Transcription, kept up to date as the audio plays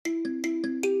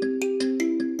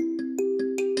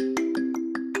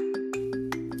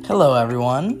Hello,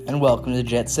 everyone, and welcome to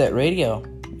Jet Set Radio,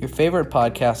 your favorite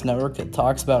podcast network that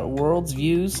talks about world's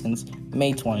views since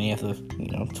May 20th of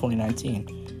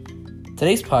 2019.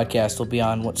 Today's podcast will be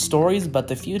on what stories about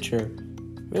the future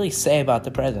really say about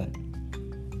the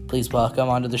present. Please welcome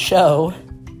onto the show,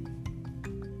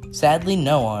 sadly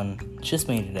no one, just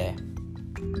me today.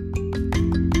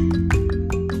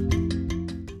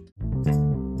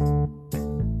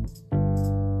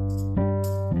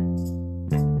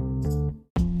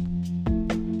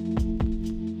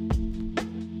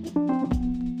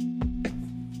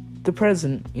 The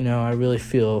present, I really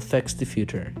feel affects the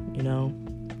future,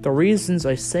 The reasons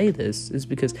I say this is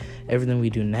because everything we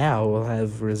do now will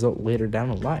have a result later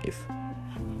down in life.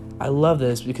 I love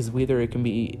this because whether it can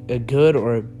be a good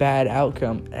or a bad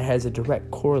outcome, it has a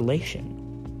direct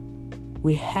correlation.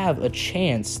 We have a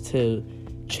chance to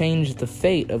change the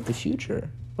fate of the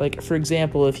future. Like, for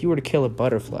example, if you were to kill a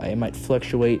butterfly, it might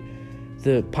fluctuate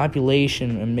the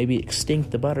population and maybe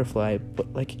extinct the butterfly, but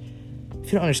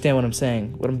if you don't understand what I'm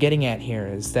saying, what I'm getting at here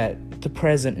is that the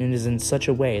present is in such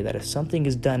a way that if something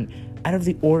is done out of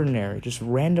the ordinary, just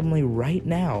randomly right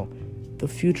now, the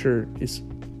future is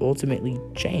ultimately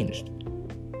changed.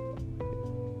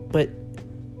 But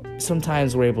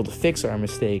sometimes we're able to fix our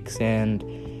mistakes,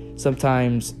 and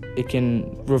sometimes it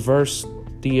can reverse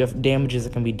the damages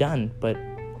that can be done, but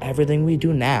everything we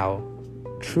do now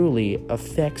truly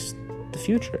affects the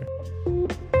future.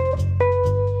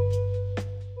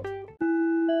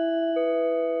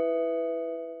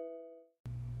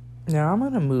 Now I'm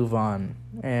going to move on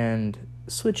and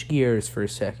switch gears for a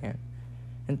second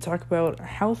and talk about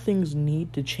how things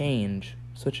need to change,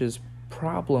 such as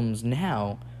problems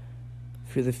now,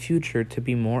 for the future to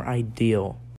be more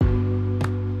ideal.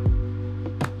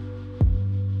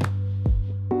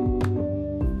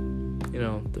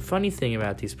 The funny thing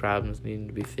about these problems needing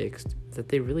to be fixed is that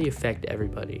they really affect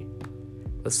everybody.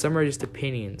 But some are just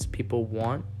opinions people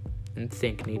want and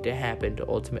think need to happen to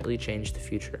ultimately change the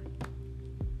future.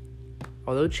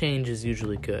 Although change is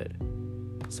usually good,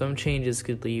 some changes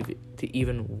could lead to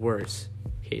even worse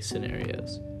case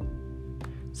scenarios,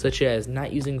 such as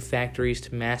not using factories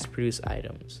to mass produce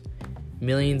items.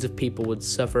 Millions of people would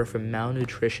suffer from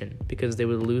malnutrition because they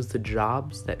would lose the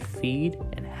jobs that feed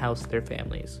and house their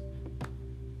families.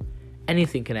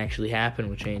 Anything can actually happen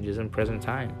with changes in present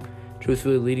time,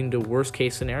 truthfully leading to worst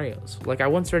case scenarios. Like, I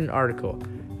once read an article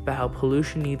about how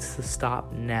pollution needs to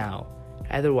stop now.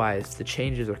 Otherwise, the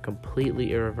changes are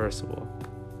completely irreversible.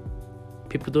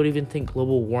 People don't even think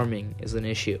global warming is an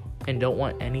issue and don't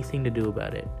want anything to do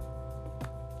about it.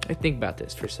 Think about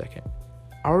this for a second.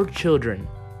 Our children,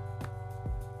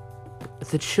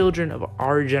 the children of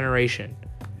our generation,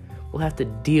 will have to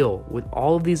deal with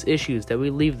all of these issues that we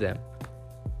leave them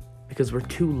because we're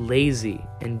too lazy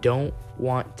and don't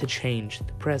want to change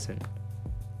the present.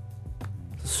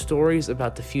 The stories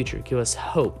about the future give us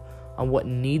hope on what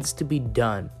needs to be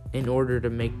done in order to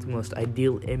make the most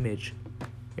ideal image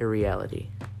a reality.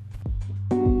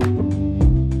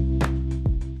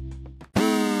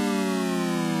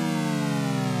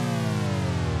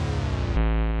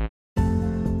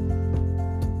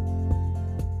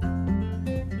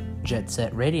 Jet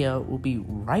Set Radio will be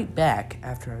right back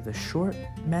after the short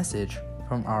message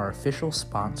from our official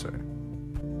sponsor.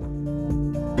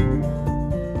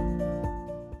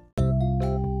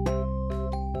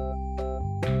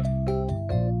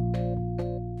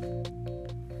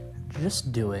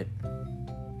 Just do it.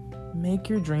 Make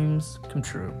your dreams come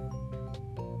true.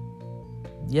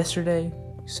 Yesterday,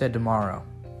 you said tomorrow.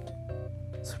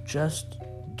 So just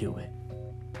do it.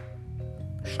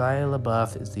 Shia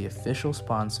LaBeouf is the official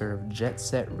sponsor of Jet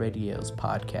Set Radio's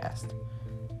podcast.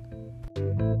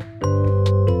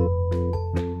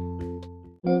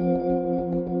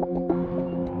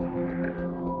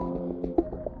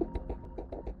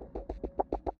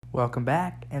 Welcome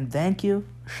back, and thank you,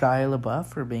 Shia LaBeouf,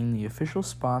 for being the official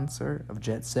sponsor of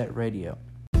Jet Set Radio.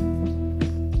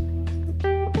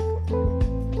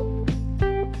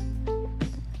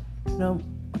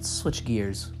 Let's switch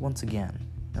gears once again,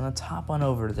 and let's hop on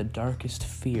over to the darkest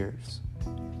fears.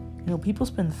 People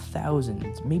spend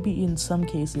thousands, maybe in some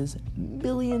cases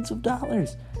millions of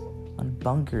dollars on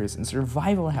bunkers and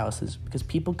survival houses because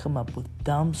people come up with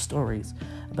dumb stories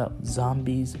about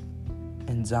zombies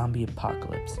and zombie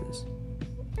apocalypses.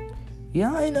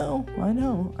 Yeah, I know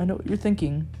what you're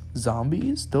thinking.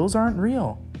 Zombies? Those aren't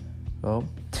real. Well,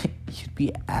 you'd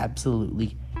be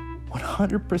absolutely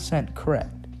 100%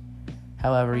 correct.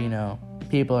 However,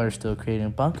 people are still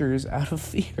creating bunkers out of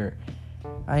fear.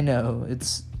 I know,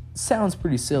 it sounds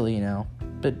pretty silly,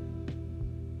 but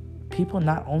people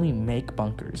not only make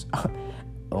bunkers,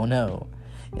 oh no,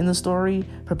 In the story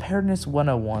Preparedness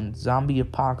 101 Zombie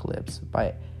Apocalypse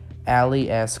by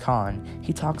Ali S. Khan,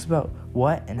 he talks about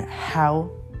what and how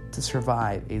to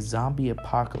survive a zombie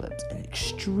apocalypse in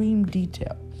extreme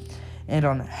detail, and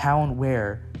on how and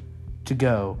where to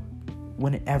go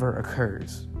when it ever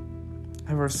occurs.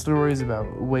 There are stories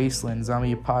about wasteland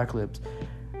zombie apocalypse,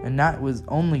 and not with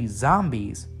only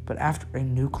zombies, but after a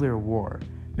nuclear war,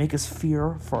 make us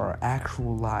fear for our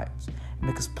actual lives, and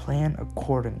make us plan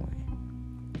accordingly.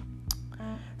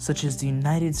 Such as the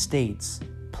United States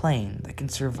plane that can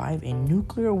survive a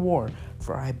nuclear war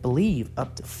for, I believe,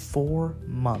 up to 4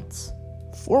 months.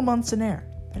 4 months in air.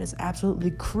 That is absolutely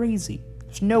crazy.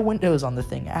 There's no windows on the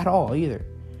thing at all either.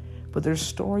 But there's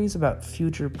stories about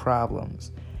future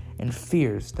problems and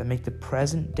fears that make the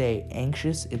present day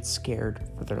anxious and scared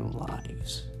for their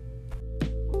lives.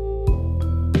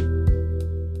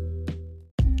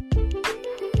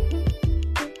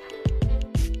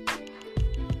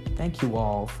 Thank you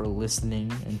all for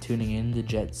listening and tuning in to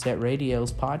Jet Set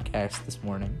Radio's podcast this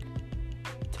morning.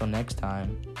 Till next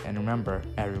time, and remember,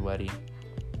 everybody,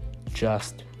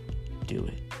 just do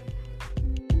it.